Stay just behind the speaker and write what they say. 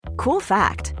Cool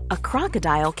fact, a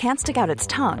crocodile can't stick out its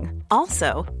tongue.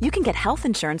 Also, you can get health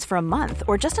insurance for a month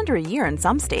or just under a year in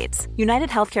some states. United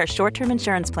Healthcare short-term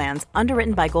insurance plans,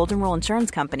 underwritten by Golden Rule Insurance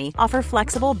Company, offer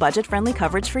flexible, budget-friendly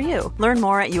coverage for you. Learn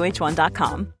more at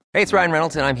uh1.com. Hey, it's Ryan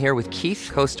Reynolds, and I'm here with Keith,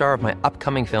 co-star of my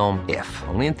upcoming film, If,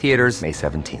 only in theaters May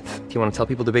 17th. Do you want to tell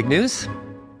people the big news?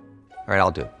 All right,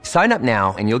 I'll do it. Sign up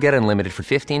now and you'll get unlimited for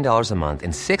 $15 a month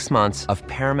and 6 months of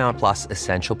Paramount Plus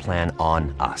Essential Plan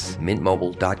on us.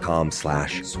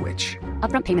 MintMobile.com/switch.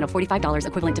 Upfront payment of $45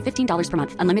 equivalent to $15 per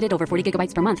month. Unlimited over 40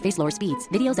 gigabytes per month. Face lower speeds.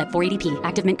 Videos at 480p.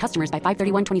 Active Mint customers by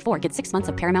 531.24 get 6 months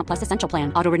of Paramount Plus Essential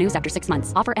Plan. Auto renews after 6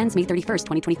 months. Offer ends May 31st,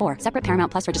 2024. Separate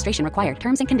Paramount Plus registration required.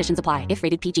 Terms and conditions apply if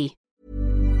rated PG.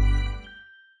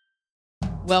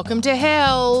 Welcome to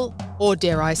hell. Or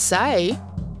dare I say,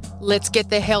 let's get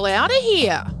the hell out of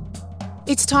here.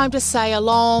 It's time to say a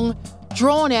long,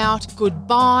 drawn-out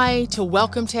goodbye to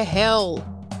Welcome to Hell.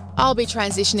 I'll be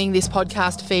transitioning this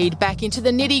podcast feed back into the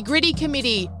nitty-gritty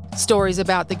committee, stories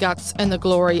about the guts and the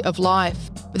glory of life.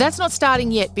 But that's not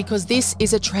starting yet because this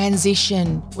is a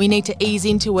transition. We need to ease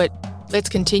into it. Let's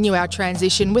continue our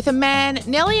transition with a man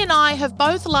Nellie and I have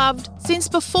both loved since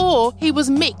before he was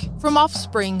Mick from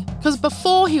Offspring. Because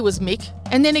before he was Mick,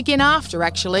 and then again after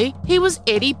actually, he was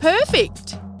Eddie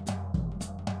Perfect.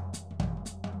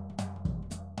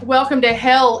 Welcome to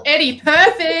hell, Eddie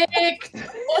Perfect.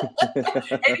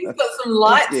 Eddie's got some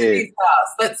lights in his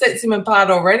house. That sets him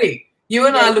apart already. You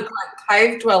and I look like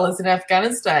cave dwellers in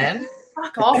Afghanistan.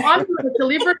 Fuck off, I'm doing it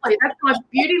deliberately. That's my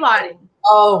beauty lighting.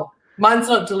 Oh, mine's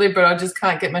not deliberate. I just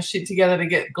can't get my shit together to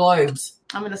get globes.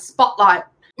 I'm in a spotlight.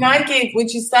 Can I give,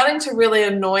 which is starting to really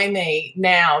annoy me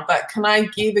now, but can I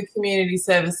give a community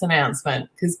service announcement?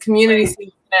 Because community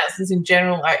service announcements in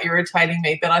general are irritating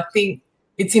me, but I think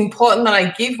it's important that I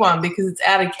give one because it's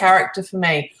out of character for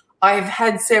me. I've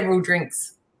had several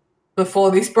drinks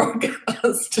before this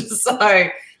broadcast, so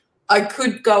I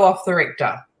could go off the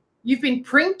Richter. You've been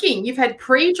prinking. You've had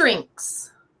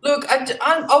pre-drinks. Look,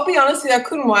 I'll be honest with you, I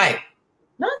couldn't wait.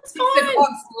 No, it's fine. It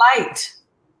was late.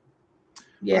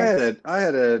 Yeah, I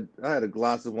had a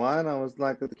glass of wine. I was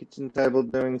like at the kitchen table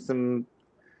doing some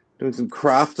arts and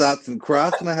crafts, and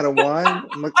I had a wine.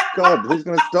 I'm like, God, who's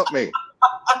going to stop me?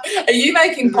 Are you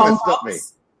making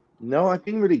pom-poms? No, I've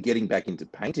been really getting back into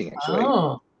painting actually.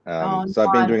 So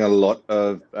I've been doing a lot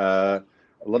of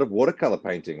watercolor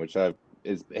painting, which has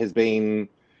been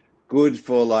good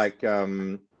for like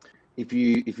if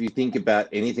you think about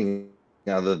anything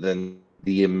other than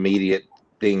the immediate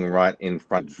thing right in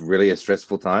front, it's really a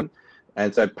stressful time.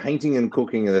 And so painting and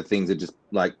cooking are the things that just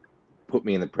like put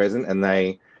me in the present, and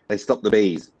they stop the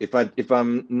bees. If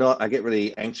I'm not, I get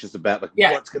really anxious about like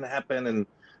what's going to happen, and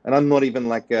I'm not even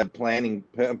like planning.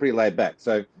 I'm pretty laid back.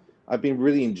 So I've been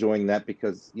really enjoying that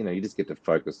because, you know, you just get to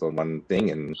focus on one thing.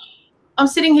 And I'm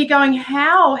sitting here going,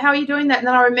 how are you doing that? And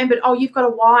then I remembered, oh, you've got a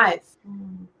wife.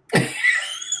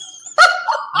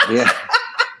 Yeah.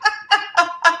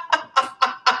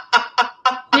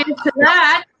 To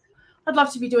that, I'd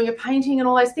love to be doing a painting and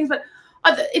all those things, but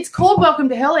it's called Welcome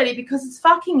to Hell, Eddie, because it's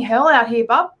fucking hell out here,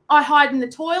 bub. I hide in the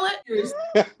toilet. If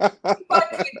I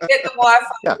could get the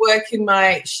Wi-Fi to work in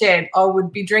my shed, I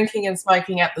would be drinking and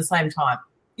smoking at the same time.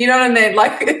 You know what I mean?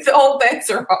 Like, it's all bets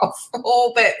are off.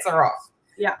 All bets are off.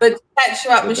 Yeah. But to catch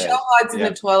you up, Michelle hides in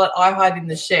the toilet, I hide in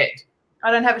the shed.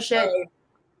 I don't have a shed.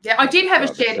 Yeah, I did have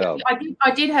a shed.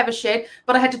 I did have a shed,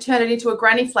 but I had to turn it into a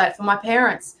granny flat for my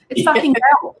parents. It's fucking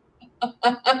hell.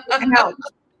 Hell.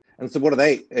 And so what are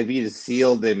they? Have you just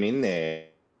sealed them in there?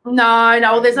 No.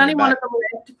 Well, there's only one of them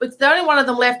left. It's the only one of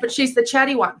them left, but she's the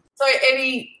chatty one. So,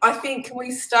 Eddie, I think, can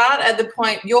we start at the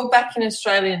point, you're back in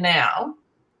Australia now.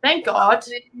 Thank God.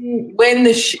 When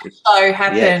the show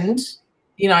happened,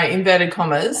 you know, inverted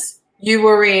commas, you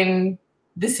were in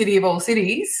the city of all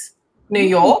cities, New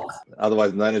York.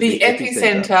 Otherwise known as the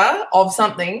epicenter of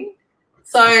something.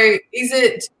 So are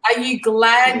you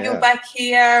glad you're back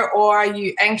here, or are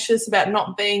you anxious about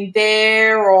not being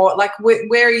there, or like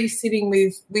where are you sitting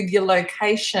with your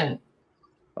location?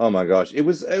 Oh my gosh. It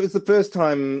was the first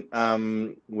time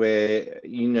where,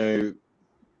 you know,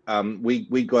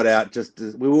 we got out just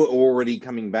as we were already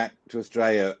coming back to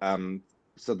Australia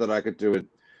so that I could do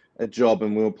a job,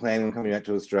 and we were planning on coming back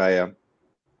to Australia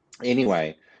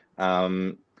anyway.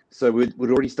 So we'd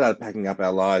already started packing up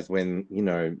our lives when, you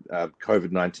know,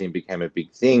 COVID-19 became a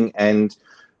big thing. And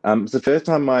it's the first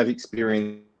time I've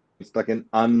experienced like an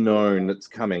unknown that's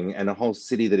coming, and a whole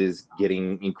city that is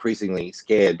getting increasingly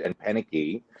scared and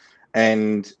panicky,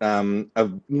 and a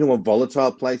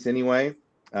volatile place anyway.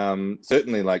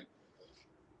 Certainly, like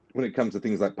when it comes to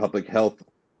things like public health,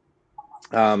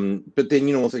 But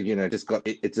then, also, just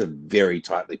it's a very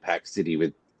tightly packed city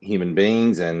with human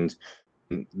beings, and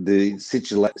the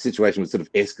situation was sort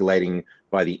of escalating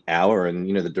by the hour, and,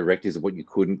 the directives of what you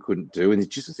couldn't do. And it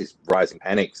just was this rising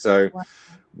panic. So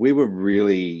we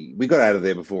got out of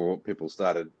there before people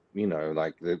started,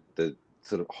 like the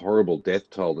sort of horrible death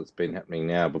toll that's been happening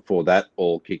now, before that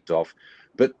all kicked off.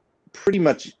 But pretty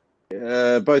much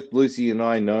both Lucy and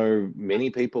I know many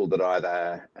people that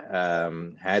either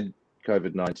had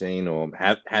COVID-19 or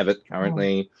have it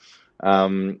currently.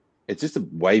 It's just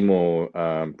way more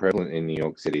prevalent in New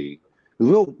York City.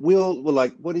 We're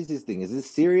like, what is this thing? Is this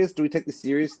serious? Do we take this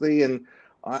seriously? And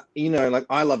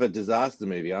I love a disaster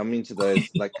movie. I'm into those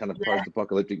like kind of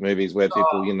post-apocalyptic movies where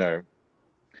people,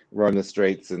 roam the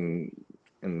streets and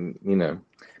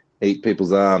eat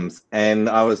people's arms. And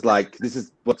I was like, this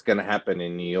is what's going to happen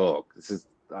in New York.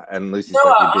 And Lucy's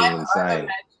like, you're being insane.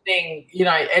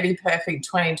 Imagining, Eddie Perfect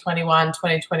 2021,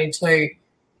 2022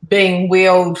 being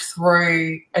wheeled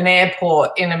through an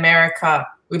airport in America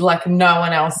with like no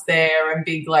one else there and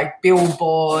big like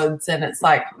billboards, and it's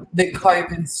like the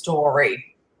COVID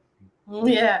story.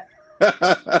 Yeah.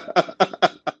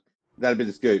 That'd be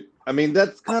the scoop. I mean,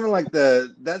 that's kind of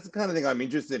that's the kind of thing I'm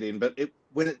interested in. But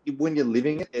when you're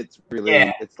living it, it's really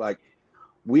it's like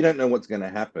we don't know what's going to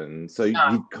happen. So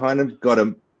you've kind of got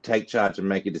to take charge and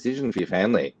make a decision for your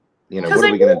family. What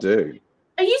are we going to do?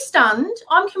 Are you stunned?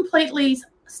 I'm completely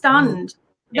stunned.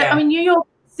 Yeah. I mean, New York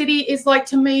City is like,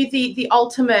 to me, the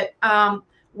ultimate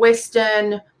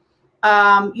Western,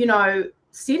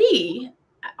 city.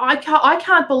 I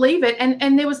can't believe it.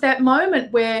 And there was that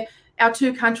moment where our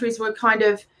two countries were kind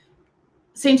of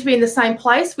seemed to be in the same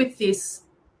place with this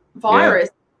virus,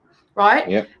 right?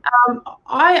 Yeah.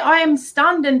 I am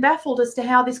stunned and baffled as to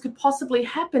how this could possibly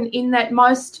happen in that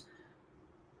most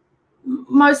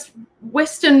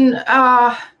Western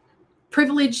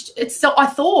privileged, I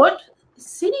thought,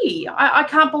 city. I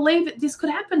can't believe this could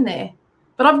happen there.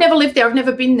 But I've never lived there. I've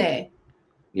never been there.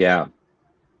 Yeah.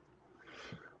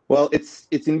 Well, it's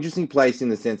an interesting place in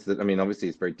the sense that, I mean, obviously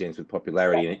it's very dense with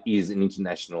popularity, and it is an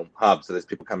international hub. So there's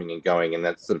people coming and going, and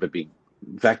that's sort of a big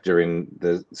factor in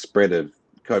the spread of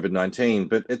COVID-19.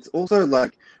 But it's also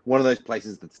like one of those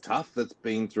places that's tough, that's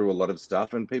been through a lot of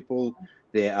stuff, and people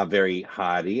there are very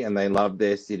hardy and they love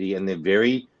their city, and they're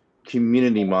very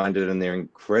community minded, and they're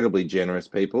incredibly generous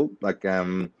people. Like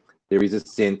there is a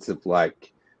sense of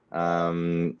like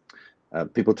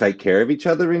people take care of each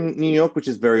other in New York, which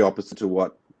is very opposite to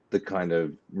what the kind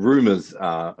of rumors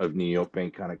are of New York being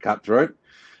kind of cutthroat.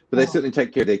 But they certainly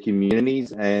take care of their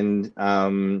communities, and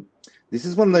this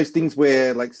is one of those things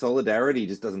where like solidarity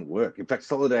just doesn't work. In fact,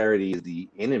 solidarity is the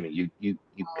enemy. You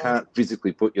can't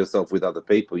physically put yourself with other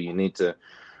people. You need to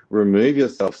remove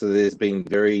yourself. So there's been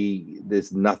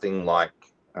nothing like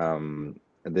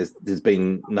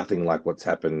what's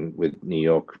happened with New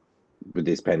York with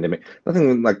this pandemic.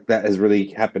 Nothing like that has really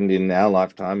happened in our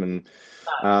lifetime.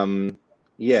 And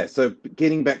so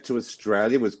getting back to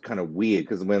Australia was kind of weird,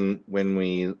 because when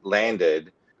we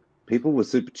landed, people were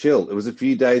super chill. It was a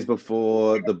few days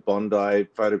before the Bondi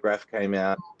photograph came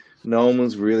out. No one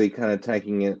was really kind of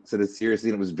taking it sort of seriously,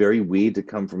 and it was very weird to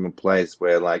come from a place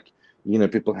where, like,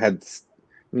 people had,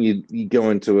 you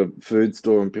go into a food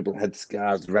store and people had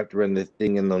scarves wrapped around their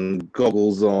thing and then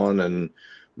goggles on, and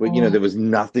there was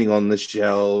nothing on the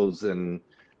shelves, and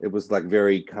it was like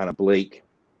very kind of bleak.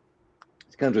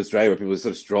 To come to Australia where people were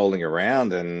sort of strolling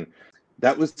around, and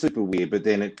that was super weird. But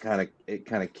then it kind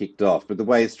of kicked off. But the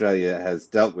way Australia has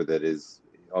dealt with it is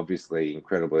obviously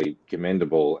incredibly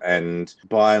commendable, and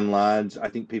by and large, I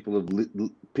think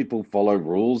people follow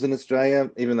rules in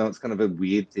Australia, even though it's kind of a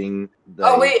weird thing.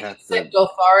 We accept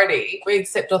authority. We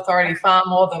accept authority far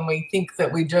more than we think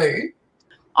that we do.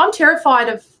 I'm terrified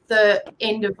of the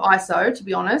end of ISO, to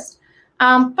be honest.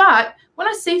 But when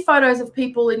I see photos of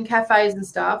people in cafes and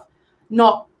stuff,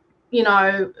 not,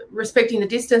 respecting the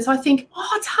distance, I think,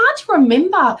 it's hard to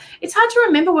remember. It's hard to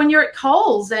remember when you're at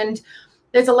Coles and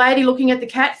there's a lady looking at the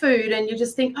cat food, and you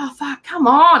just think, oh, fuck, come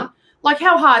on. Like,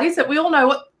 how hard is it? We all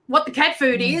know what the cat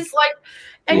food is. Like,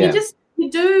 and you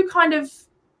do kind of,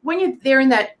 when you're there in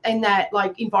that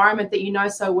like environment that you know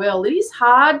so well, it is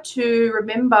hard to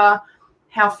remember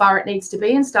how far it needs to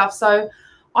be and stuff. So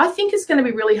I think it's going to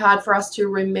be really hard for us to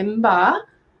remember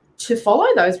to follow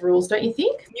those rules, don't you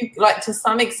think? Like, to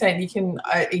some extent, you can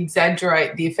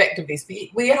exaggerate the effect of this. But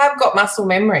we have got muscle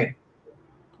memory.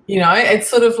 It's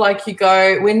sort of like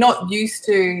we're not used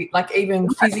to, like, even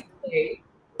physically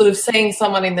sort of seeing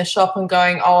someone in the shop and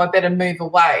going, oh, I better move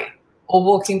away, or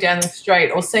walking down the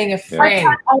street, or seeing a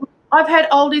friend. I've had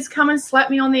oldies come and slap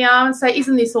me on the arm and say,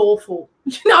 isn't this awful?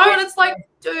 And it's like,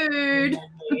 dude.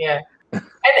 Yeah. And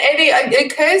Eddie,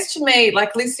 it occurs to me,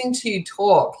 like listening to you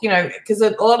talk, you know, because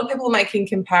a lot of people are making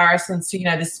comparisons to, you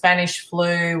know, the Spanish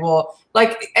flu, or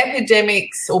like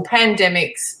epidemics or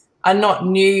pandemics are not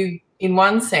new in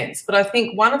one sense. But I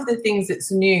think one of the things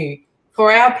that's new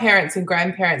for our parents and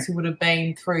grandparents who would have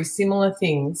been through similar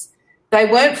things, they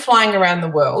weren't flying around the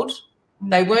world.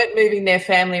 They weren't moving their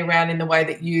family around in the way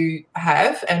that you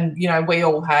have and, you know, we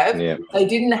all have. Yeah. They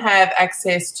didn't have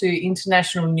access to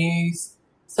international news,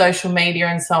 social media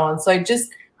and so on. So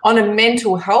just on a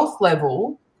mental health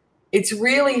level, it's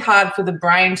really hard for the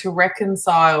brain to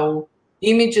reconcile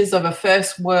images of a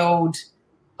first world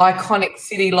iconic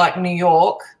city like New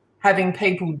York having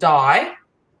people die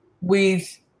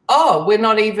with, oh, we're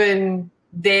not even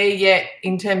there yet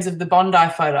in terms of the Bondi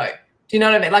photo. Do you know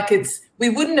what I mean? Like we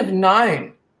wouldn't have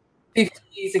known 50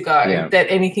 years ago that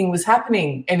anything was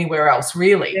happening anywhere else,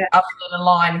 really, other than a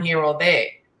line here or there.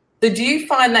 So do you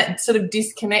find that sort of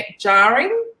disconnect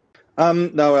jarring?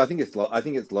 No, I think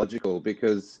it's logical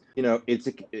because, you know, it's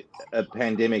a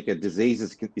pandemic, a disease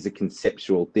is a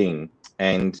conceptual thing,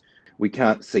 and we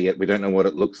can't see it. We don't know what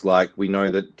it looks like. We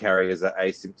know that carriers are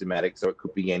asymptomatic, so it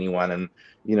could be anyone, and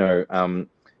you know,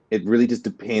 it really just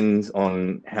depends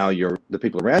on how the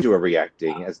people around you are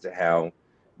reacting as to how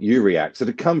you react. So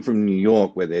to come from New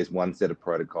York, where there's one set of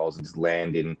protocols, and just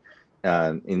land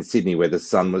in Sydney, where the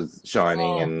sun was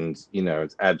shining, and you know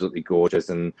it's absolutely gorgeous,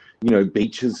 and you know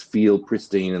beaches feel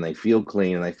pristine and they feel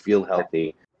clean and they feel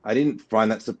healthy. I didn't find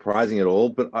that surprising at all,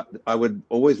 but I would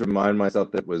always remind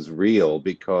myself that it was real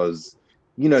because,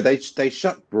 you know, they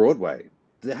shut Broadway.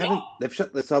 They've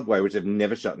shut the subway, which they've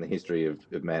never shut in the history of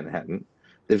Manhattan.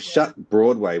 They've shut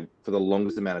Broadway for the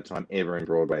longest amount of time ever in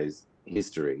Broadway's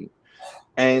history.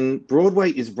 And Broadway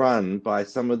is run by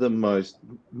some of the most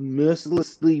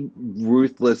mercilessly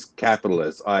ruthless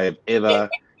capitalists I have ever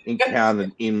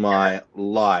encountered in my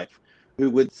life,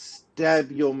 who would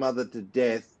stab your mother to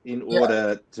death in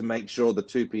order to make sure the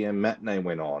 2 p.m. matinee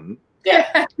went on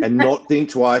and not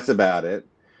think twice about it.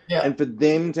 Yeah. And for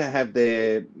them to have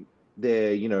their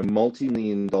you know,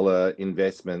 multi-million-dollar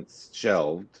investments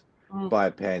shelved by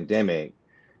a pandemic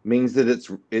means that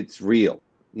it's real.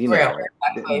 You know,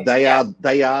 they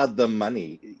are the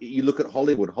money. You look at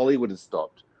Hollywood. Hollywood has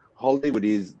stopped. Hollywood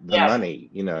is the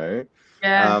money. You know.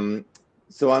 Yeah.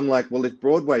 So I'm like, well, if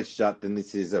Broadway's shut, then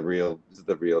this is the real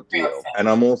deal. And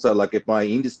I'm also like, if my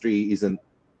industry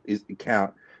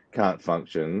can't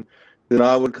function, then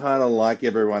I would kind of like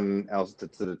everyone else to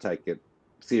sort of take it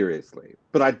seriously.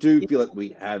 But I do feel that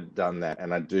we have done that,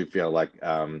 and I do feel like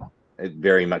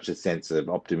very much a sense of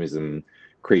optimism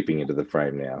creeping into the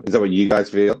frame now. Is that what you guys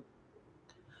feel?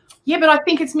 Yeah, but I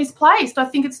think it's misplaced. I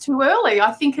think it's too early.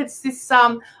 I think it's this.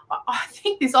 I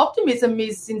think this optimism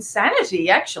is insanity,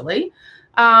 actually,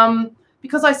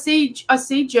 because I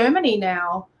see Germany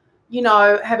now, you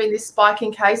know, having this spike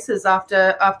in cases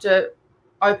after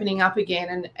opening up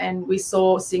again, and we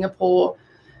saw Singapore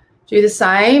do the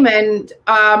same, and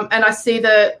I see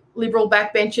the Liberal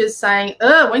backbenchers saying,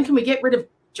 when can we get rid of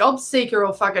job seeker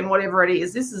or fucking whatever it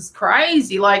is? This is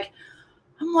crazy. Like,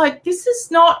 I'm like, this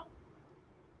is not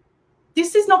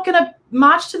going to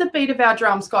march to the beat of our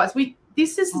drums, guys.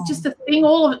 This is just a thing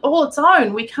all its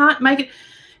own. We can't make it.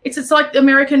 It's like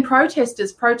American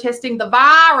protesters protesting the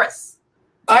virus.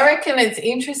 I reckon it's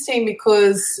interesting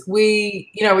because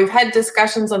we've had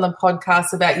discussions on the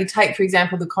podcast about, you take, for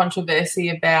example, the controversy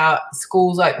about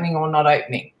schools opening or not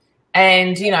opening.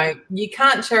 And, you know, you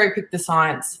can't cherry pick the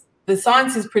science. The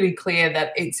science is pretty clear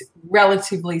that it's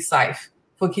relatively safe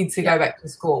for kids to go back to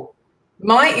school.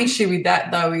 My issue with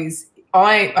that, though, is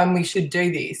and we should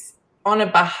do this, on a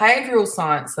behavioural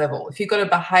science level. If you've got a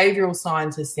behavioural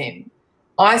scientist in,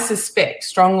 I suspect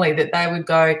strongly that they would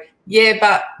go, yeah,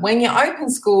 but when you open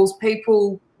schools,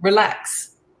 people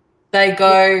relax. They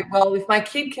go, well, if my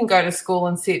kid can go to school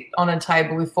and sit on a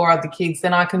table with 4 other kids,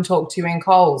 then I can talk to you in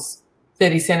Coles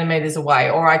 30 centimetres away,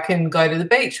 or I can go to the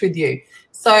beach with you.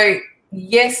 So,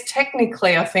 yes,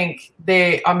 technically I think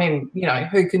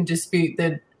who can dispute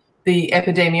the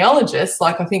epidemiologists?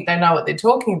 Like, I think they know what they're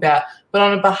talking about. But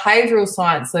on a behavioural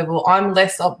science level, I'm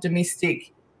less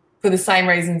optimistic for the same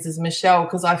reasons as Michelle,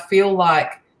 because I feel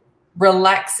like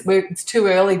it's too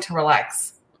early to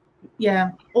relax.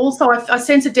 Yeah. Also, I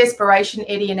sense a desperation,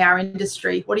 Eddie, in our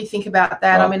industry. What do you think about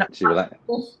that?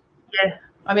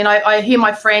 I hear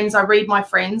my friends, I read my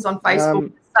friends on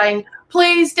Facebook saying,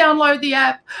 please download the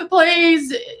app,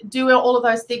 please do all of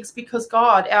those things, because,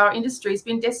 God, our industry's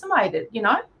been decimated, you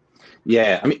know?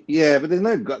 Yeah, but there's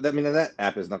that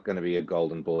app is not going to be a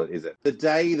golden bullet, is it? The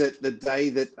day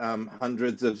that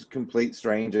hundreds of complete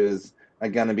strangers are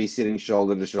going to be sitting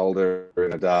shoulder to shoulder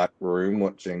in a dark room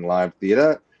watching live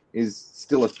theatre is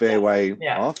still a fair way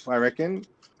off, I reckon.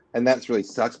 And that's really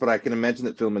sucks. But I can imagine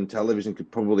that film and television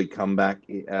could probably come back,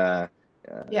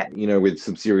 with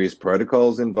some serious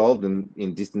protocols involved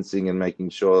in distancing and making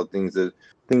sure things are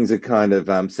kind of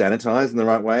sanitized in the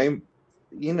right way.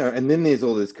 And then there's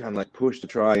all this kind of like push to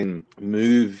try and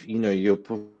move, your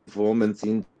performance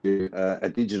into a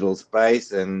digital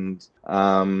space, and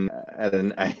at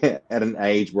an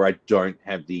age where I don't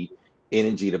have the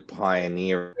energy to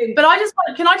pioneer. But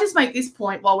can I just make this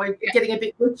point while we're getting a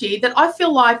bit glitchy, that I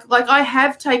feel like I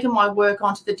have taken my work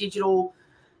into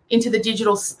the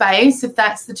digital space, if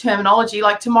that's the terminology.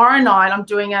 Like tomorrow night, I'm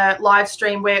doing a live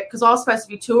stream because I was supposed to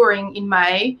be touring in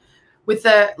May with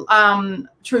the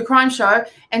true crime show,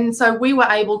 and so we were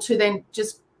able to then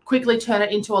just quickly turn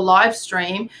it into a live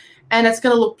stream, and it's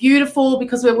going to look beautiful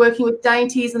because we're working with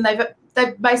Dainties, and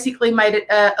they've basically made it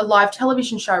a live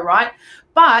television show, right?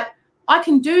 But I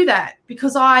can do that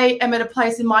because I am at a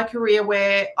place in my career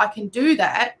where I can do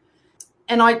that.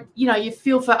 And you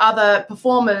feel for other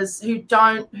performers who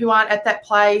aren't at that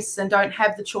place and don't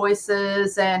have the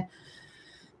choices, and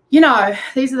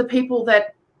these are the people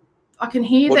that I can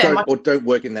hear them. Or don't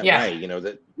work in that way,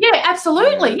 that. Yeah,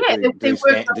 absolutely.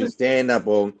 Do stand up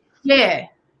or. Yeah.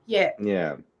 Yeah.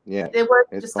 Their work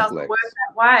just doesn't work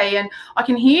that way, and I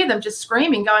can hear them just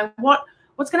screaming, going,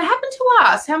 "What's going to happen to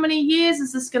us? How many years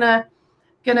is this going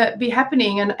to be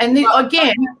happening?" And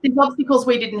again, these obstacles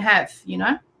we didn't have,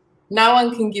 No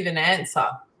one can give an answer.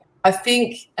 I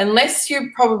think unless you're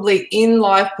probably in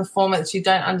live performance, you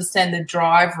don't understand the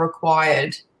drive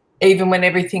required, even when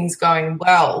everything's going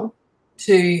well,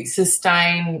 to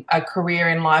sustain a career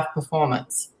in live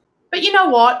performance. But you know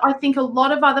what? I think a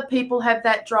lot of other people have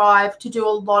that drive to do a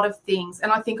lot of things.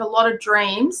 And I think a lot of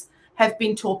dreams have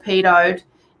been torpedoed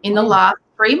in the last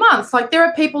 3 months. Like there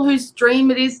are people whose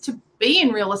dream it is to be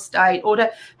in real estate or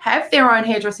to have their own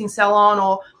hairdressing salon,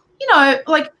 or,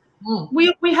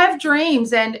 we have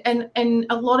dreams, and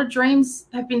a lot of dreams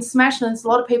have been smashed. And there's a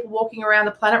lot of people walking around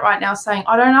the planet right now saying,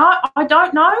 I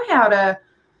don't know how to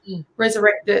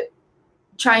resurrect it,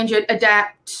 change it,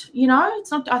 adapt.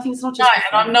 It's not. I think it's not just.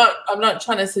 No, and I'm not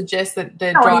trying to suggest that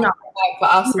the drive for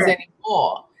us is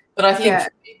anymore. But I think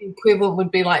the equivalent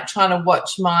would be like trying to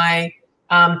watch my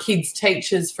kids'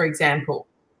 teachers, for example,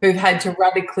 who've had to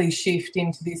radically shift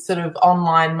into this sort of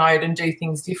online mode and do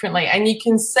things differently. And you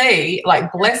can see,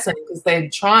 like, bless them because they're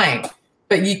trying,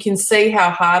 but you can see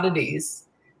how hard it is.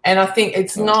 And I think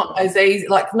it's not as easy.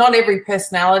 Like, not every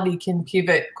personality can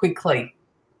pivot quickly.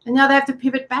 And now they have to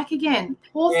pivot back again.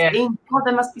 Poor thing. God,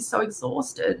 they must be so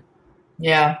exhausted.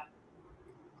 Yeah.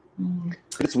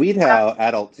 It's weird how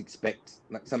adults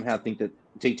somehow think that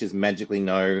teachers magically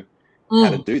know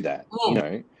how to do that,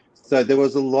 So there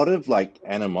was a lot of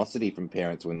animosity from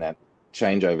parents when that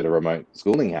changeover to remote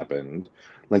schooling happened.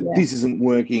 This isn't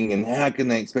working, and how can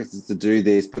they expect us to do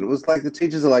this? But it was like the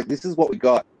teachers are like, this is what we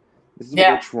got. This is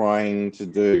what we're trying to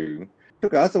do. It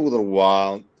took us a little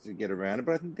while to get around it,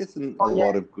 but I think there's a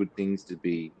lot of good things to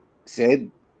be said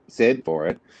for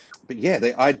it. But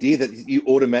the idea that you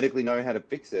automatically know how to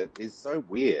fix it is so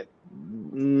weird.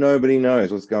 Nobody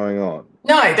knows what's going on.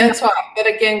 No, that's right. But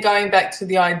again, going back to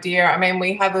the idea, I mean,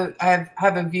 we have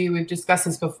a view, we've discussed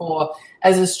this before,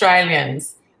 as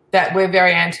Australians, that we're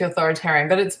very anti-authoritarian,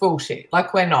 but it's bullshit.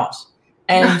 We're not.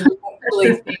 And we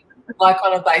actually think,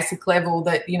 on a basic level,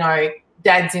 that,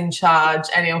 Dad's in charge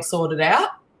and he'll sort it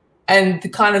out. And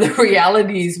the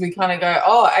reality is we kind of go,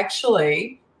 oh,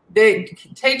 actually, the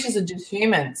teachers are just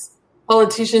humans.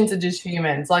 Politicians are just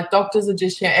humans. Doctors are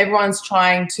just humans. Everyone's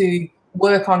trying to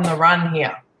work on the run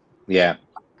here. Yeah.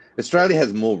 Australia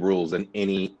has more rules than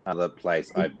any other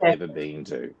place I've ever been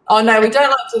to. Oh, no, we don't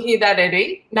like to hear that,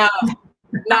 Eddie. No,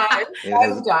 we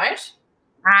don't.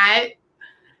 Right.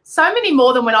 So many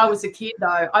more than when I was a kid,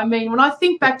 though. I mean, when I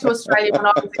think back to Australia when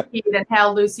I was a kid and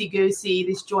how loosey-goosey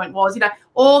this joint was,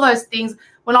 all those things.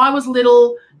 When I was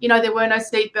little, there were no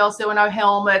seatbelts, there were no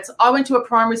helmets. I went to a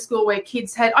primary school where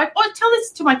kids had – I tell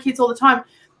this to my kids all the time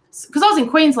because I was in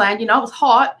Queensland, it was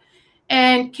hot,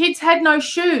 and kids had no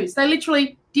shoes. They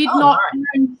literally did not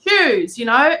own shoes,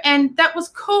 and that was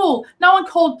cool. No one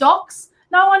called docs.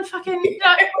 No one fucking, it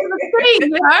was a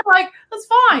thing, that's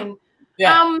fine.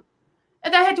 Yeah.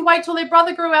 And they had to wait till their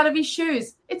brother grew out of his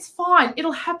shoes. It's fine.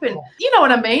 It'll happen. You know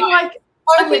what I mean?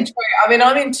 Totally true. I mean,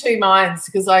 I'm in two minds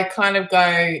because I kind of go,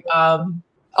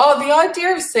 the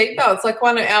idea of seatbelts,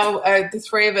 one of the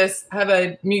three of us have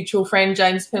a mutual friend,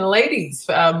 James Penelides,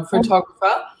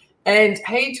 photographer, and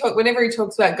whenever he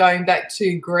talks about going back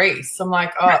to Greece, I'm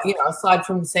like, aside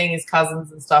from seeing his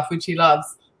cousins and stuff, which he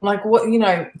loves, I'm like, what, you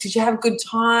know, did you have a good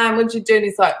time? What did you do? And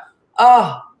he's like,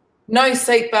 oh, no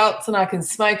seatbelts and I can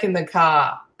smoke in the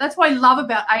car. That's what I love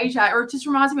about Asia, or it just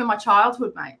reminds me of my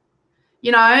childhood, mate.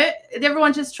 You know,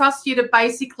 everyone just trusts you to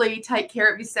basically take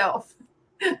care of yourself.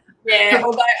 Yeah,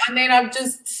 although, I mean, I'm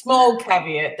just small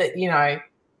caveat that, you know,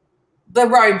 the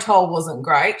road toll wasn't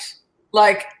great.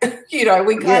 Like, you know,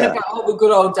 we kind of go, oh, the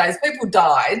good old days. People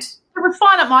died. It was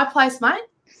fine at my place, mate.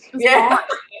 Yeah.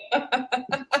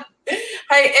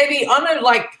 Hey, Eddie, on a,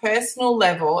 like, personal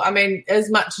level, I mean, as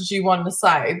much as you want to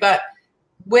say, but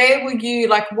where were you,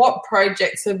 like, what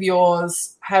projects of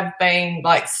yours have been,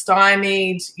 like,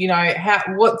 stymied? You know,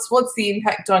 what's the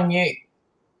impact on you?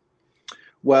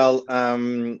 Well,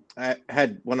 I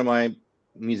had one of my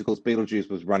musicals, Beetlejuice,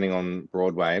 was running on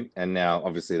Broadway, and now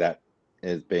obviously that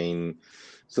has been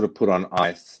sort of put on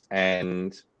ice,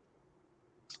 and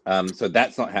so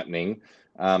that's not happening.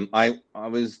 I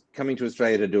was coming to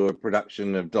Australia to do a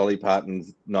production of Dolly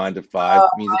Parton's 9 to 5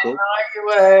 musical. You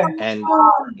were. And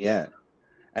yeah,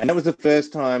 and that was the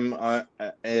first time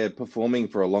performing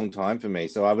for a long time for me.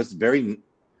 So I was very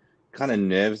kind of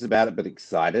nervous about it, but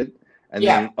excited. And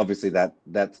then obviously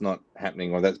that's not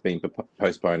happening, or that's been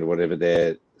postponed, or whatever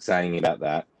they're saying about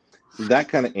that. So that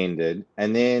kind of ended.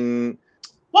 And then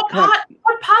what part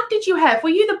did you have? Were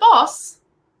you the boss?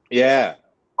 Yeah.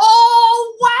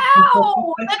 Oh,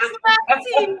 wow. That's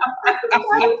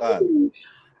amazing.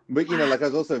 But, you know, like I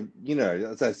was also, you know,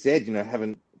 as I said, you know,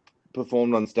 haven't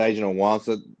performed on stage in a while.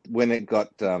 So when it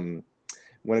got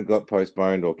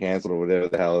postponed or cancelled or whatever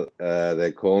the hell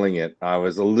they're calling it, I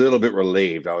was a little bit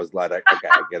relieved. I was like, okay,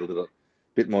 I get a little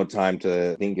bit more time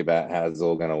to think about how it's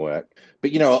all going to work.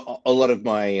 But, you know, a lot of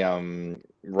my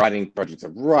writing projects are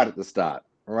right at the start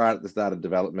of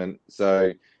development.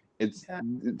 So it's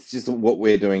just what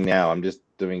we're doing now. I'm just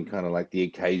doing kind of like the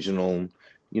occasional,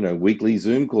 you know, weekly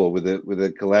Zoom call with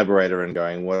a collaborator and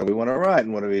going, what do we want to write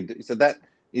and what do we do? So that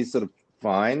is sort of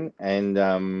fine, and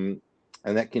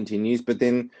that continues. But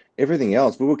then everything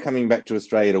else, we were coming back to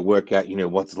Australia to work out, you know,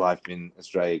 what's life in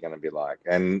Australia going to be like,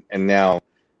 and now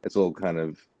it's all kind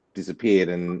of disappeared.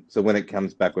 And so when it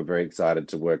comes back, we're very excited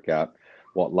to work out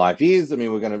what life is. I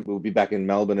mean, we'll be back in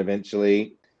Melbourne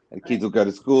eventually, and kids will go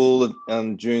to school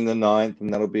on June the 9th,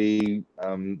 and that'll be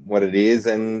what it is.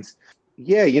 And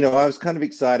yeah, you know, I was kind of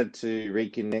excited to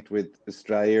reconnect with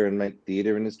Australia and make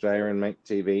theatre in Australia and make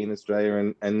TV in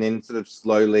Australia, and then sort of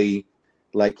slowly,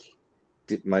 like,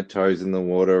 dip my toes in the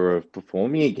water of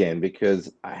performing again,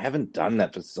 because I haven't done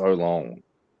that for so long.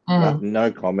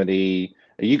 No comedy.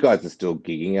 You guys are still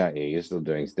gigging, aren't you? You're still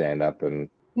doing stand-up and...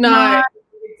 No,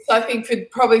 I think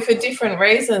probably for different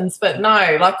reasons, but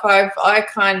no, like I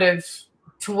kind of,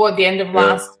 toward the end of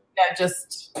last year,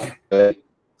 just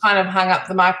kind of hung up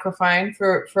the microphone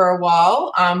for a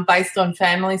while, based on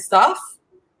family stuff.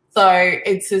 So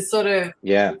it's a sort of,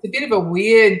 it's a bit of a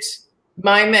weird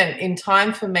moment in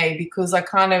time for me, because I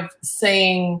kind of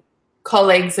seeing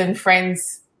colleagues and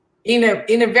friends in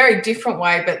a very different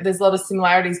way, but there's a lot of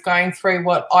similarities going through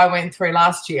what I went through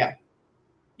last year,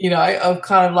 you know, of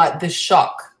kind of like the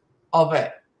shock of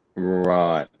it.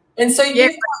 Right. And so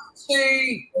you've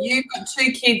got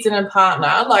two kids and a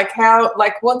partner. Like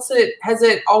has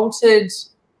it altered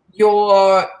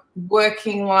your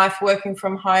working life, working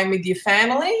from home with your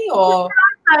family, or?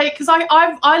 Because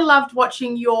I loved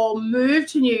watching your move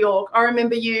to New York. I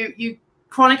remember you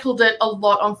chronicled it a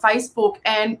lot on Facebook,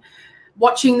 and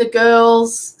watching the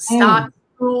girls start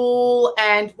school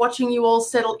and watching you all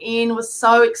settle in was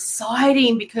so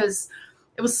exciting, because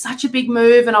it was such a big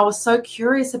move, and I was so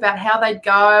curious about how they'd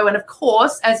go. And of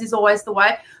course, as is always the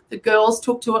way, the girls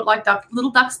took to it like little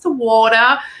ducks to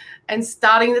water, and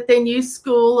starting at their new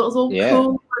school, it was all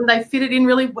cool, and they fitted in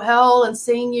really well. And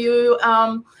seeing you,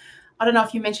 I don't know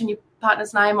if you mentioned your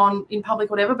partner's name in public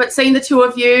or whatever, but seeing the two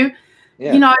of you,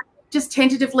 you know, just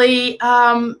tentatively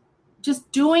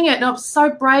just doing it, and it was so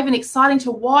brave and exciting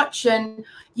to watch. And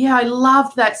I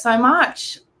loved that so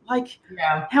much. Like,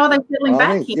 how are they settling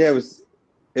back in? Yeah,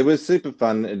 it was super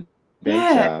fun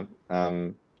adventure.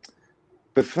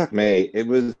 But fuck me, it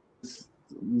was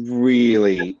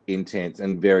really intense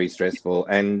and very stressful.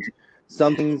 And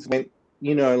some things went,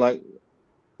 you know, like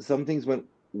some things went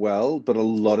well, but a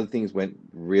lot of things went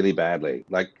really badly.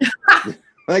 Like,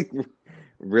 like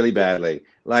really badly.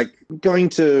 Like going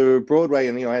to Broadway,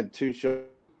 and, you know, I had 2 shows.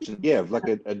 Like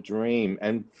a dream.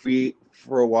 And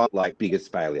for a while, like,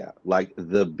 biggest failure. Like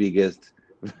the biggest...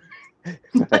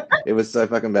 It was so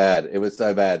fucking bad. It was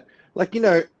so bad. Like, you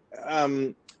know,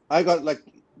 I got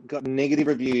negative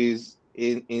reviews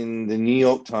in the New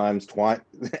York Times twice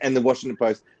and the Washington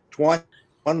Post twice,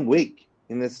 1 week,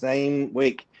 in the same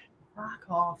week.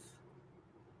 Fuck off.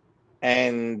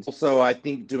 And also, I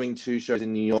think doing 2 shows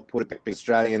in New York put it back to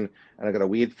Australian, and I got a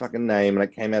weird fucking name, and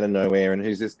it came out of nowhere. And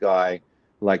who's this guy,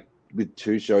 like, with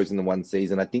 2 shows in the one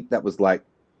season? I think that was like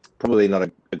probably not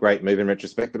a great move in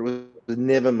retrospect, but it was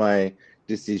never my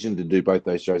decision to do both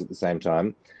those shows at the same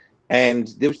time. And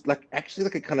there was like actually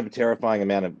like a kind of a terrifying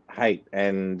amount of hate,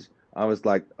 and I was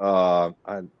like, oh,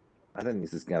 I don't think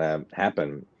this is gonna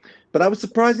happen. But I was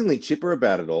surprisingly chipper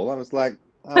about it all. I was like,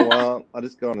 oh well, I'll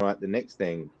just go and write the next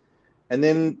thing. And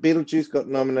then Beetlejuice got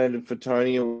nominated for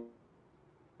Tony Awards.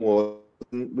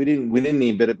 We didn't win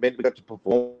any, but it meant we got to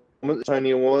perform at the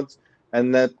Tony Awards.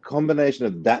 And that combination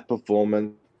of that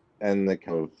performance and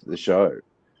the show,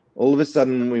 all of a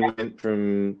sudden we went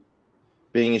from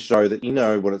being a show that you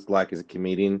know what it's like as a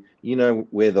comedian, you know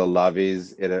where the love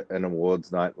is at an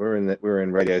awards night. We're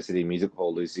in Radio City Music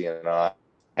Hall, Lucy and I,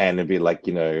 and it'd be like,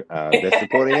 you know, best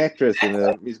supporting actress in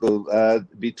a musical,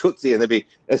 be Tootsie, and there'd be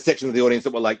a section of the audience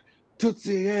that were like,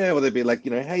 Tootsie, yeah, or they'd be like,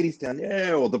 you know, Hadestown,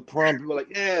 yeah, or The Prom, people were like,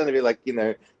 yeah, and they'd be like, you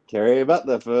know, Kerry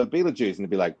Butler for Beetlejuice, and it'd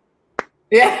be like,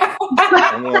 yeah,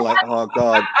 and they're like, oh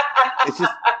god, it's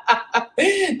just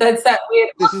that's that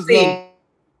weird. This is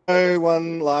no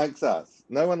one likes us.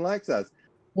 No one likes us.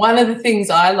 One of the things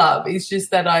I love is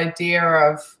just that idea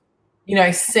of, you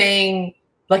know, seeing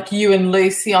like you and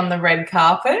Lucy on the red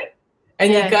carpet,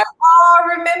 and you go, oh, I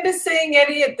remember seeing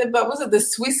Eddie at the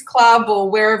Swiss Club or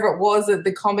wherever it was at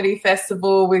the comedy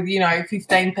festival with, you know,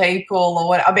 15 people or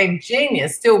what. I mean,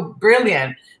 genius, still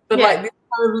brilliant, but like this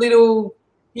sort of little,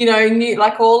 you know,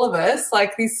 like all of us,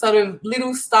 like this sort of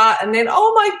little start, and then,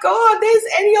 oh my God, there's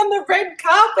Eddie on the red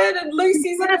carpet and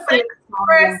Lucy's in a French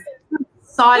press.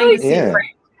 Exciting to see.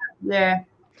 Yeah.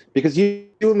 Because you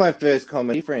were my first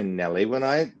comedy friend, Nellie. When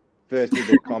I first did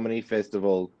the comedy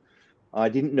festival, I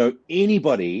didn't know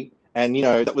anybody. And, you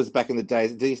know, that was back in the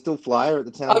days. Do you still flyer at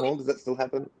the town hall? Does that still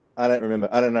happen? I don't remember.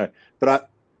 I don't know. But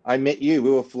I met you.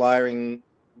 We were flyering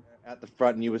at the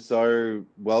front, and you were so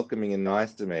welcoming and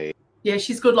nice to me. Yeah,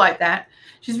 she's good like that.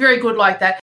 She's very good like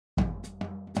that.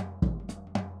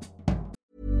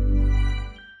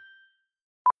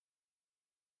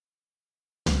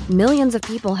 Millions of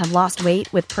people have lost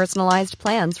weight with personalized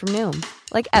plans from Noom.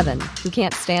 Like Evan, who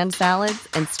can't stand salads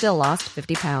and still lost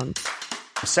 50 pounds.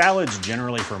 Salads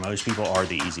generally for most people are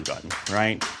the easy button,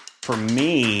 right? For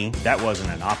me, that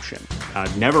wasn't an option.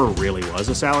 I never really was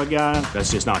a salad guy.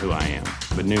 That's just not who I am.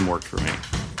 But Noom worked for me.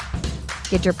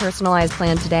 Get your personalized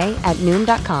plan today at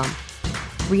Noom.com.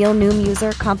 Real Noom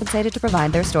user compensated to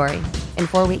provide their story. In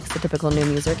 4 weeks, the typical Noom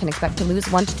user can expect to lose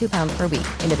 1 to 2 pounds per week.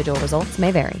 Individual results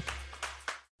may vary.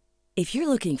 If you're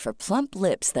looking for plump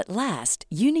lips that last,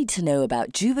 you need to know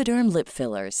about Juvederm lip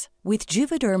fillers. With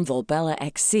Juvederm Volbella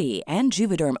XC and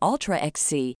Juvederm Ultra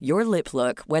XC, your lip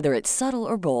look, whether it's subtle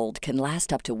or bold, can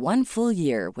last up to 1 full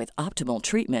year with optimal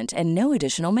treatment and no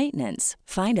additional maintenance.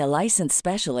 Find a licensed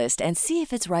specialist and see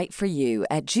if it's right for you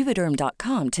at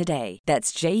Juvederm.com today.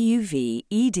 That's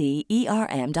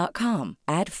JUVEDERM.com.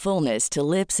 Add fullness to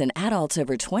lips in adults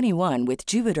over 21 with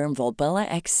Juvederm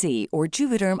Volbella XC or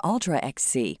Juvederm Ultra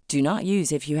XC. Do not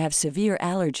use if you have severe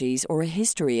allergies or a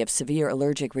history of severe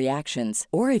allergic reactions,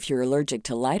 or if you're allergic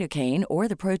to lidocaine or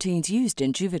the proteins used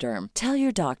in Juvederm. Tell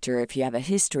your doctor if you have a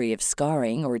history of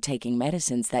scarring or taking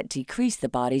medicines that decrease the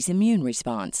body's immune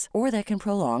response or that can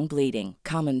prolong bleeding.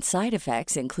 Common side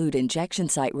effects include injection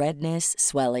site redness,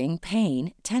 swelling,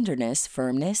 pain, tenderness,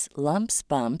 firmness, lumps,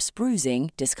 bumps,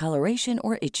 bruising, discoloration,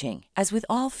 or itching. As with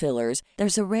all fillers,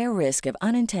 there's a rare risk of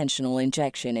unintentional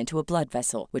injection into a blood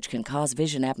vessel, which can cause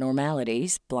vision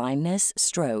abnormalities, blindness,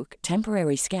 stroke,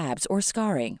 temporary scabs, or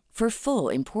scarring. For full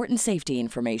important safety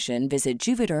information, visit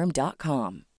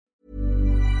Juvederm.com.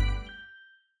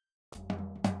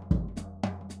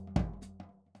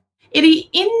 Eddie,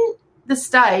 in the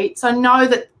States, I know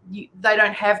that they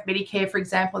don't have Medicare, for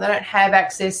example. They don't have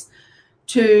access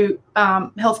to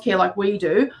healthcare like we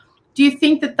do. Do you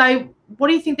think that what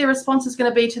do you think their response is going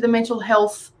to be to the mental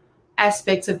health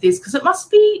aspects of this? Because it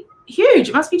must be huge.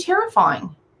 It must be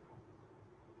terrifying.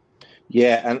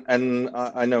 Yeah, and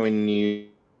I know in New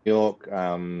York,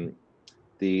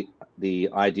 the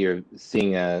idea of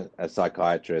seeing a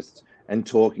psychiatrist and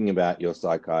talking about your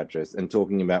psychiatrist and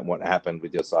talking about what happened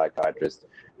with your psychiatrist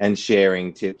and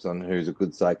sharing tips on who's a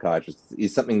good psychiatrist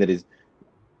is something that is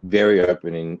very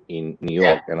open in New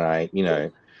York. And I've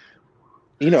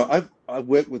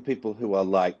worked with people who are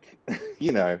like, but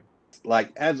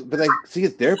they see a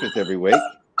therapist every week.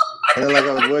 And they're like,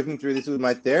 I was working through this with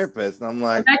my therapist, and I'm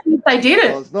like, imagine if they did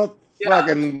it. Well, it's not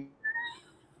fucking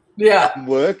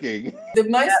working. The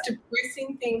most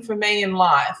depressing thing for me in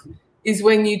life is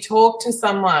when you talk to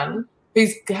someone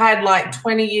who's had like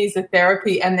 20 years of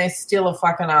therapy and they're still a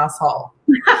fucking asshole.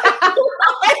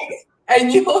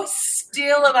 And you're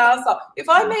still an asshole. If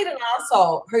I meet an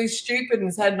asshole who's stupid and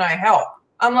has had no help,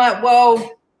 I'm like,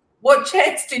 well, what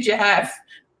chance did you have?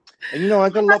 And, you know, I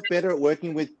got a lot better at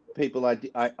working with people I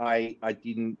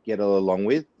didn't get along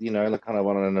with, you know, like kind of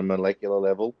on a molecular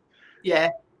level. Yeah.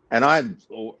 And I'd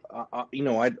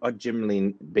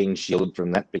generally been shielded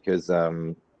from that because,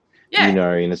 you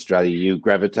know, in Australia, you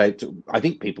gravitate to, I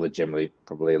think people are generally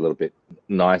probably a little bit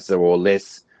nicer or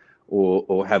less,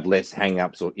 or have less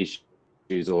hang-ups or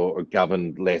issues or are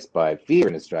governed less by fear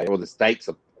in Australia, or the stakes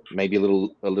are maybe a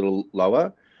little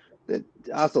lower. The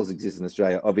arseholes exist in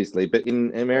Australia, obviously, but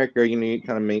in America, you know, you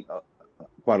kind of meet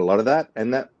quite a lot of that,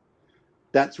 and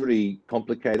that's really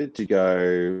complicated to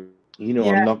go, you know,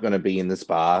 I'm not going to be in the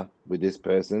spa with this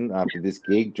person after this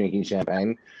gig drinking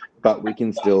champagne, but we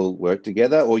can still work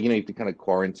together. Or, you know, you have to kind of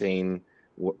quarantine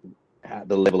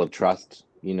the level of trust,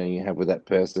 you know, you have with that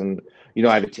person. You know,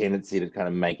 I have a tendency to kind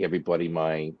of make everybody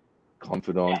my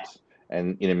confidant.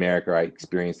 And in America, I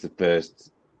experienced for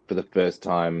the first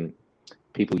time,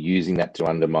 people using that to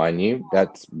undermine you.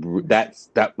 That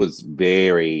was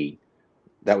very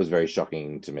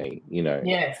shocking to me, you know.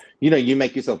 Yes. You know, you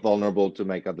make yourself vulnerable to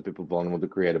make other people vulnerable, to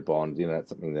create a bond. You know, that's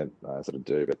something that I sort of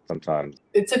do, but sometimes.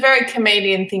 It's a very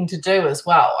comedian thing to do as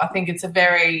well. I think it's a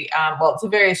very, it's a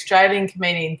very Australian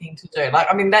comedian thing to do. Like,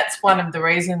 I mean, that's one of the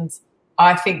reasons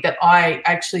I think that I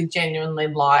actually genuinely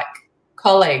like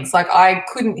colleagues. Like, I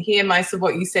couldn't hear most of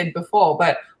what you said before,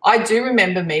 but I do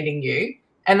remember meeting you,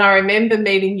 and I remember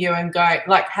meeting you and going,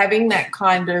 like, having that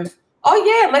kind of, oh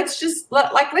yeah, let's just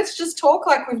talk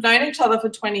like we've known each other for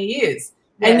 20 years.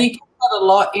 Yeah. And you get that a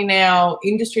lot in our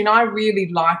industry, and I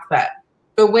really like that.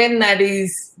 But when that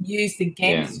is used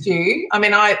against you, I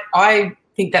mean, I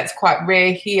think that's quite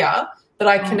rare here, but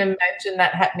I can imagine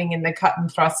that happening in the cut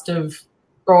and thrust of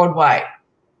Broadway.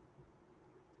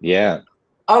 Yeah.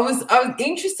 I was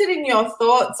interested in your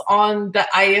thoughts on the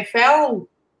AFL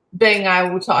being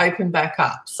able to open back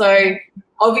up. So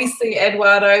obviously,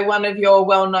 Eduardo, one of your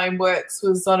well-known works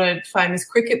was on a famous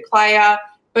cricket player,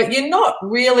 but you're not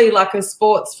really like a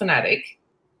sports fanatic.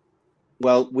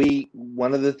 Well,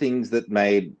 one of the things that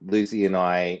made Lucy and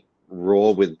I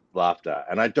roar with laughter,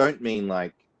 and I don't mean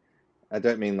like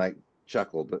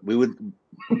chuckle, but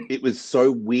it was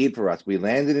so weird for us. We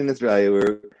landed in Australia.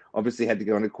 We obviously had to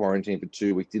go into quarantine for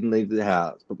 2 weeks, didn't leave the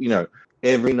house. But, you know,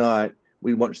 every night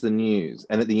we'd watch the news,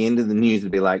 and at the end of the news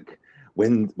it'd be like,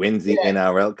 when's the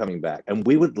NRL coming back? And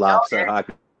we would laugh so hard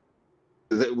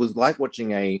because it was like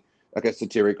watching a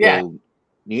satirical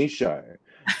news show.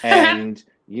 And,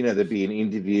 you know, there'd be an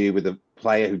interview with a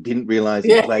player who didn't realise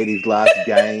he played his last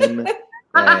game.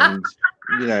 And,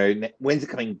 you know, when's it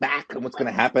coming back and what's going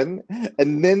to happen?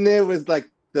 And then there was like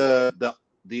the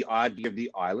idea of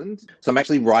the island. So I'm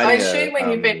actually writing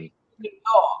when you've been in New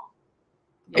York.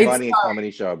 I'm writing a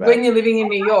comedy show about when you're living in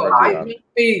New York.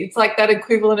 It's like that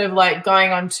equivalent of like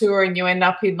going on tour and you end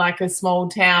up in like a small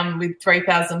town with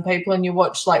 3,000 people and you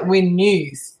watch like Win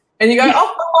News and you go,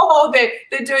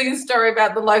 they're doing a story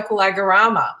about the local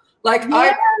Agorama. Like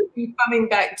I think coming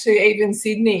back to even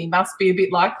Sydney must be a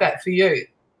bit like that for you.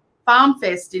 Farm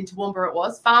Fest in Toowoomba it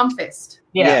was. Farm Fest.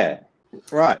 Yeah.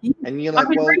 Right. And you're like,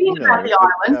 I've been reading about the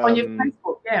island on your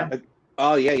Facebook,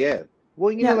 yeah.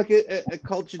 Well, you know, like a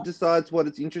culture decides what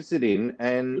it's interested in,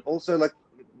 and also like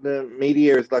the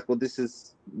media is like, well, this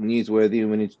is newsworthy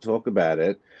and we need to talk about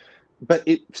it. But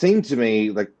it seemed to me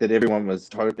like that everyone was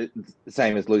totally the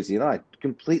same as Lucy and I,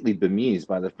 completely bemused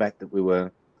by the fact that we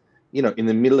were, you know, in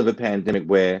the middle of a pandemic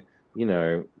where, you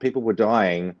know, people were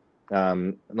dying,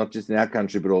 not just in our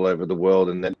country, but all over the world,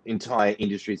 and that entire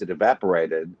industries had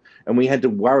evaporated. And we had to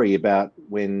worry about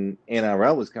when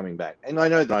NRL was coming back. And I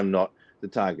know that I'm not the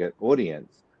target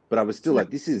audience, but I was still like,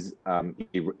 this is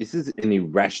an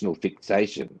irrational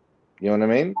fixation. You know what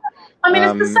I mean? I mean,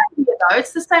 it's the same here, though.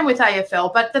 It's the same with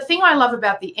AFL. But the thing I love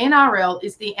about the NRL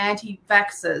is the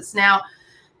anti-vaxxers. Now,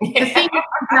 the thing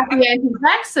about the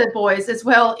anti-vaxxer boys as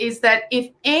well is that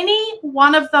if any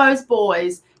one of those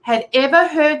boys had ever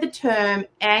heard the term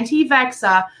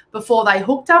anti-vaxxer before they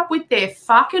hooked up with their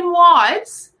fucking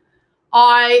wives,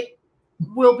 I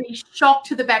will be shocked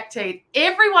to the back teeth.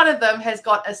 Every one of them has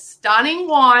got a stunning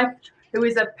wife who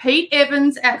is a Pete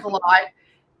Evans acolyte.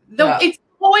 It's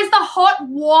always the hot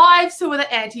wives who are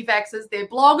the anti-vaxxers. They're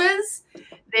bloggers,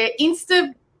 they're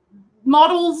Insta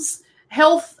models,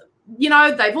 health, you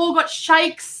know, they've all got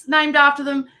shakes named after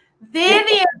them. They're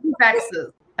the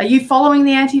anti-vaxxers. Are you following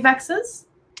the anti-vaxxers?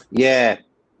 Yeah,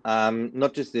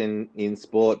 not just in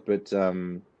sport, but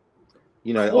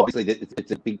You know, obviously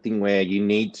it's a big thing where you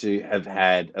need to have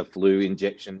had a flu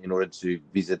injection in order to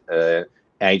visit a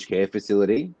aged care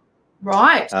facility.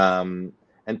 Right.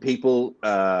 And people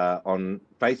on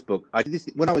Facebook, I did this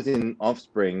when I was in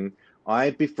Offspring. I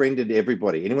befriended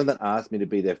everybody. Anyone that asked me to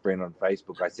be their friend on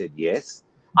Facebook, I said yes.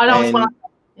 I know. And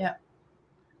yeah.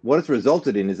 what it's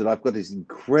resulted in is that I've got this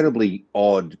incredibly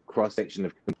odd cross section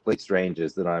of complete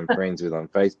strangers that I'm friends with on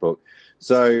Facebook.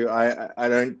 So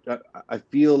I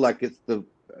feel like it's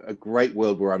a great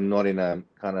world where I'm not in a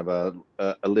kind of a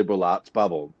liberal arts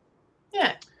bubble.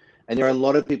 Yeah. And there are a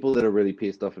lot of people that are really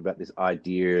pissed off about this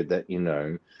idea that, you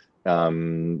know,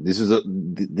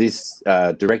 this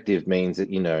directive means that,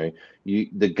 you know,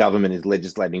 the government is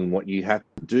legislating what you have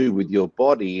to do with your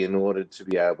body in order to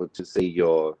be able to see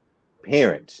your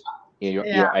parent,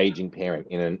 your aging parent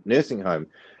in a nursing home.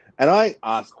 And I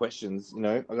ask questions, you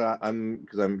know,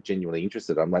 because I'm genuinely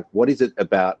interested. I'm like, what is it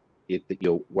about it that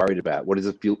you're worried about? What is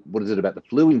it about the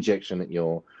flu injection that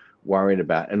you're worried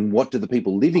about? And what do the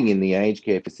people living in the aged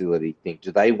care facility think?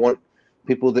 Do they want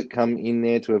people that come in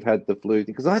there to have had the flu?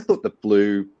 Because I thought the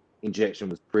flu injection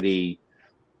was pretty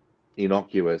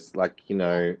innocuous. Like, you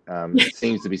know, it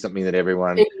seems to be something that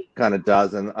everyone kind of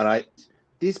does. And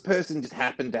this person just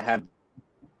happened to have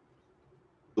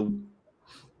the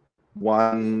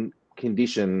one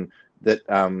condition that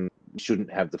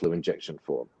shouldn't have the flu injection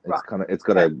for. It's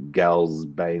got a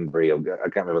Galls-Bainbury, I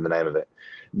can't remember the name of it,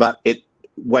 but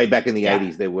way back in the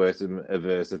 80s there were some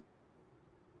adverse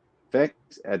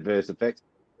effects,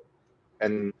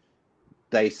 and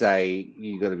they say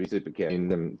you got to be super careful in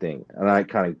them thing, and I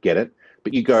kind of get it.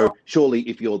 But you go, surely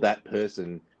if you're that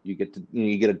person, you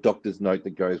get a doctor's note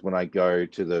that goes, when I go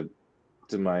to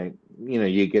my, you know,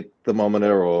 you get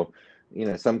thermometer or, you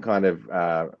know, some kind of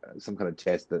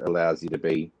test that allows you to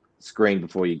be screened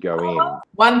before you go in.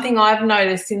 One thing I've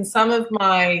noticed in some of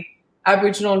my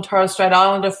Aboriginal and Torres Strait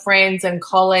Islander friends and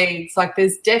colleagues, like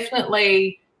there's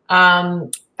definitely a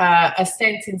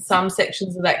sense in some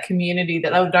sections of that community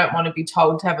that they don't want to be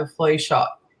told to have a flu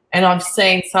shot. And I've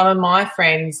seen some of my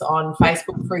friends on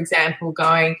Facebook, for example,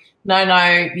 going, no,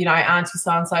 you know, Auntie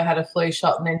so-and-so had a flu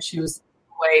shot and then she was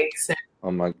weeks.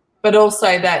 But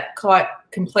also that quite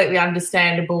completely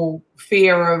understandable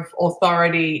fear of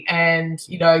authority and,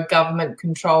 you know,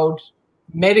 government-controlled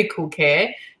medical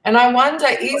care. And I wonder,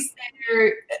 is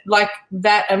there like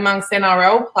that amongst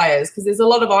NRL players? Because there's a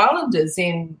lot of Islanders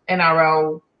in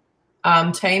NRL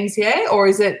teams, or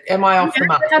is it, am I off the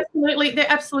mark? There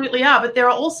absolutely are. But there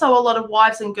are also a lot of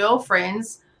wives and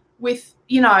girlfriends with,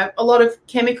 you know, a lot of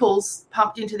chemicals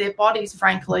pumped into their bodies,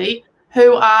 frankly,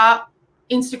 who are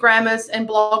Instagrammers and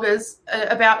bloggers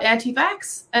about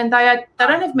anti-vax, and they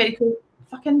don't have medical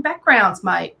fucking backgrounds,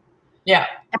 mate. Yeah.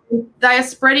 And they are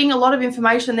spreading a lot of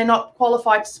information they're not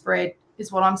qualified to spread,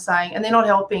 is what I'm saying, and they're not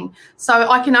helping. So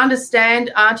I can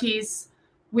understand aunties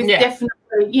with definitely,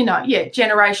 you know,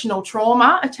 generational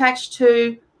trauma attached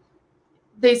to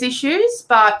these issues,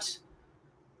 but,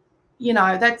 you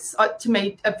know, that's, to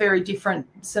me, a very different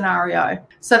scenario.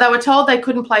 So they were told they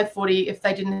couldn't play footy if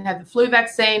they didn't have the flu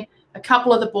vaccine. A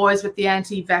couple of the boys with the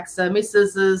anti-vaxxer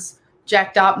missuses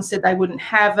jacked up and said they wouldn't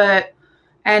have it.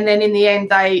 And then in the end,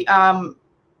 they,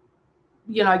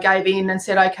 you know, gave in and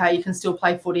said, okay, you can still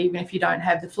play footy even if you don't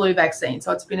have the flu vaccine.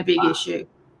 So it's been a big issue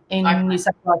in New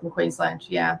South Wales and Queensland.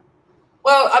 Yeah.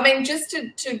 Well, I mean, just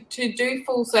to do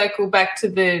full circle back to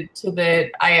the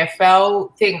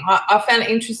AFL thing, I found it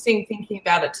interesting thinking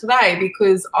about it today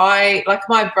because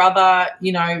my brother,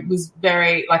 you know, was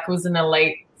an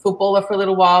elite footballer for a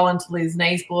little while until his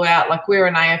knees blew out. Like, we're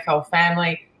an AFL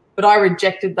family, but I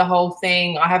rejected the whole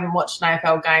thing. I haven't watched an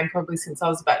AFL game probably since I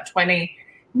was about 20.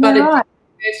 But it occurred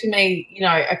to me, you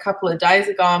know, a couple of days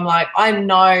ago, I'm like, I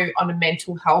know on a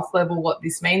mental health level what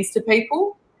this means to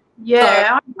people.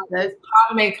 Yeah. So there's part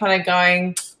of me kind of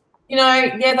going, you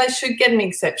know, they should get an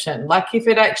exception. Like, if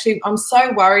it actually, I'm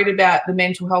so worried about the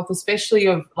mental health, especially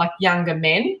of like younger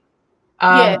men.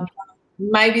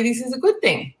 Maybe this is a good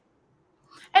thing.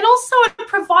 And also it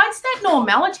provides that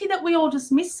normality that we all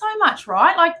just miss so much,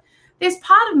 right? Like, there's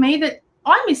part of me that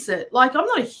I miss it. Like, I'm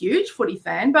not a huge footy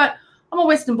fan, but I'm a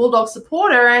Western Bulldogs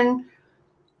supporter, and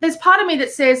there's part of me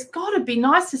that says, God, it'd be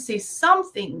nice to see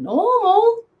something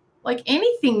normal, like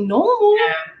anything normal.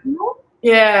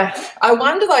 Yeah. I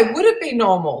wonder, though, would it be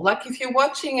normal? Like, if you're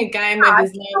watching a game where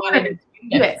there's no one in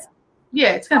attendance.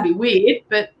 Yeah, it's going to be weird,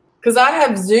 but... Because I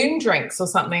have Zoom drinks or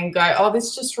something and go, oh,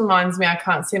 this just reminds me I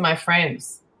can't see my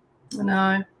friends. I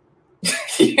know.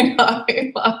 You know,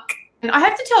 like... And I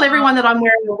have to tell everyone that I'm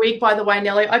wearing a wig, by the way,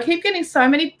 Nelly. I keep getting so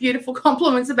many beautiful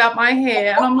compliments about my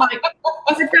hair. And I'm like,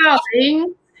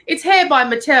 darling, it's hair by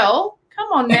Mattel.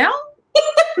 Come on now.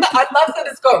 love that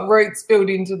it's got roots built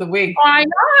into the wig. I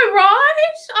know,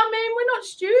 right? I mean, we're not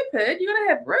stupid. You're going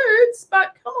to have roots,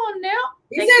 but come on now.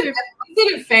 Is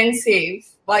it offensive?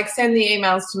 Like, send the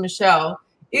emails to Michelle.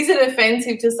 Is it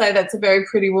offensive to say that's a very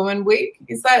pretty woman wig?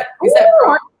 Is that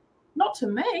right? Not to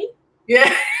me.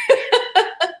 Yeah.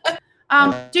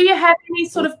 Do you have any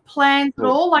sort of plans at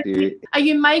all? Like, are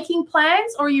you making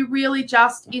plans, or are you really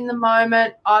just in the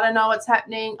moment? I don't know what's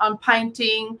happening. I'm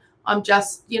painting. I'm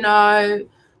just,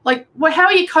 like, how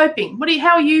are you coping?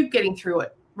 How are you getting through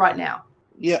it right now?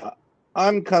 Yeah,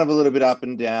 I'm kind of a little bit up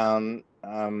and down,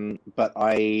 but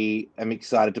I am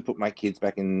excited to put my kids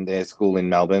back in their school in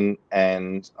Melbourne,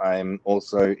 and I'm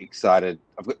also excited.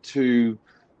 I've got 2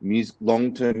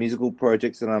 long-term musical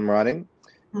projects that I'm writing.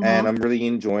 Mm-hmm. And I'm really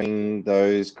enjoying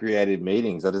those creative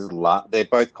meetings. I just laugh. They're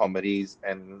both comedies,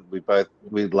 and we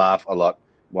laugh a lot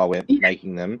while we're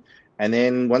making them. And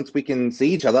then once we can see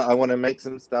each other, I want to make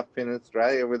some stuff in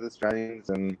Australia with Australians,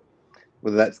 and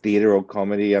whether that's theatre or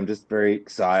comedy, I'm just very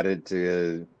excited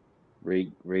to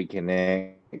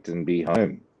reconnect and be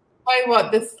home. Tell you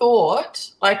what, the thought,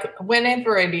 like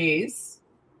whenever it is,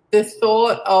 the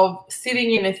thought of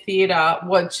sitting in a theatre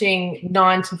watching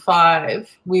 9 to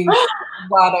 5 with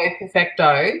Eduardo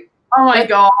Perfecto. Oh my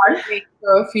God.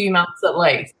 For a few months at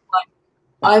least. Like,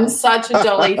 I'm such a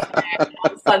Dolly fan.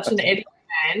 I'm such an Eddie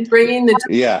fan. Bringing the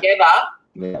two together.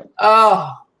 Yeah.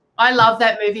 Oh. I love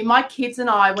that movie. My kids and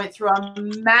I went through a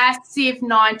massive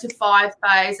 9 to 5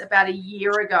 phase about a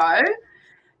year ago.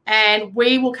 And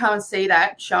we will come and see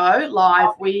that show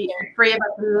live. The 3 of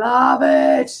us love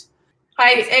it.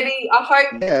 Hey, Eddie, I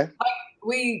hope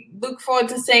we look forward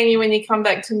to seeing you when you come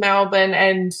back to Melbourne,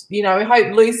 and, we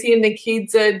hope Lucy and the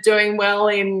kids are doing well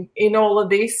in all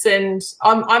of this. And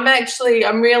I'm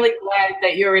really glad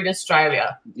that you're in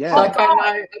Australia. Yeah. Like,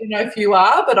 I don't know if you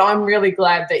are, but I'm really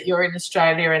glad that you're in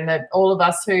Australia, and that all of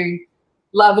us who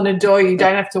love and adore you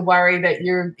don't have to worry that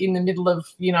you're in the middle of,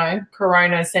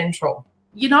 Corona Central.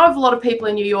 You know of a lot of people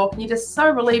in New York, and you're just so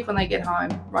relieved when they get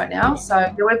home right now.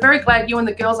 So we're very glad you and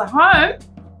the girls are home.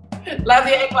 Love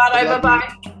you, Eduardo.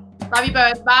 Bye-bye. Love you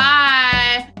both.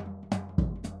 Bye.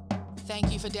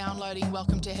 Thank you for downloading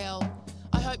Welcome to Hell.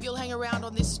 I hope you'll hang around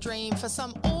on this stream for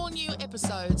some all-new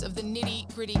episodes of the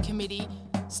Nitty Gritty Committee,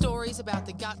 stories about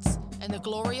the guts and the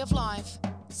glory of life,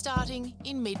 starting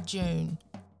in mid-June.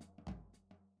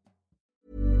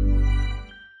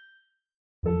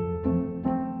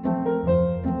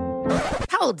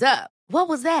 Hold up. What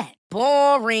was that?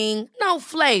 Boring. No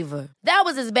flavor. That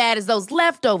was as bad as those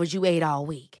leftovers you ate all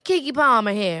week. Keke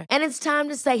Palmer here, and it's time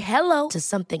to say hello to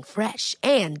something fresh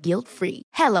and guilt-free.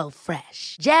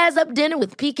 HelloFresh. Jazz up dinner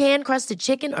with pecan-crusted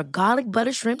chicken or garlic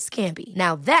butter shrimp scampi.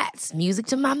 Now that's music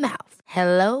to my mouth.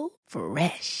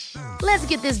 HelloFresh. Let's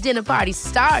get this dinner party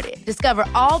started. Discover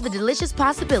all the delicious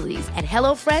possibilities at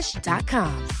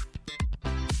HelloFresh.com.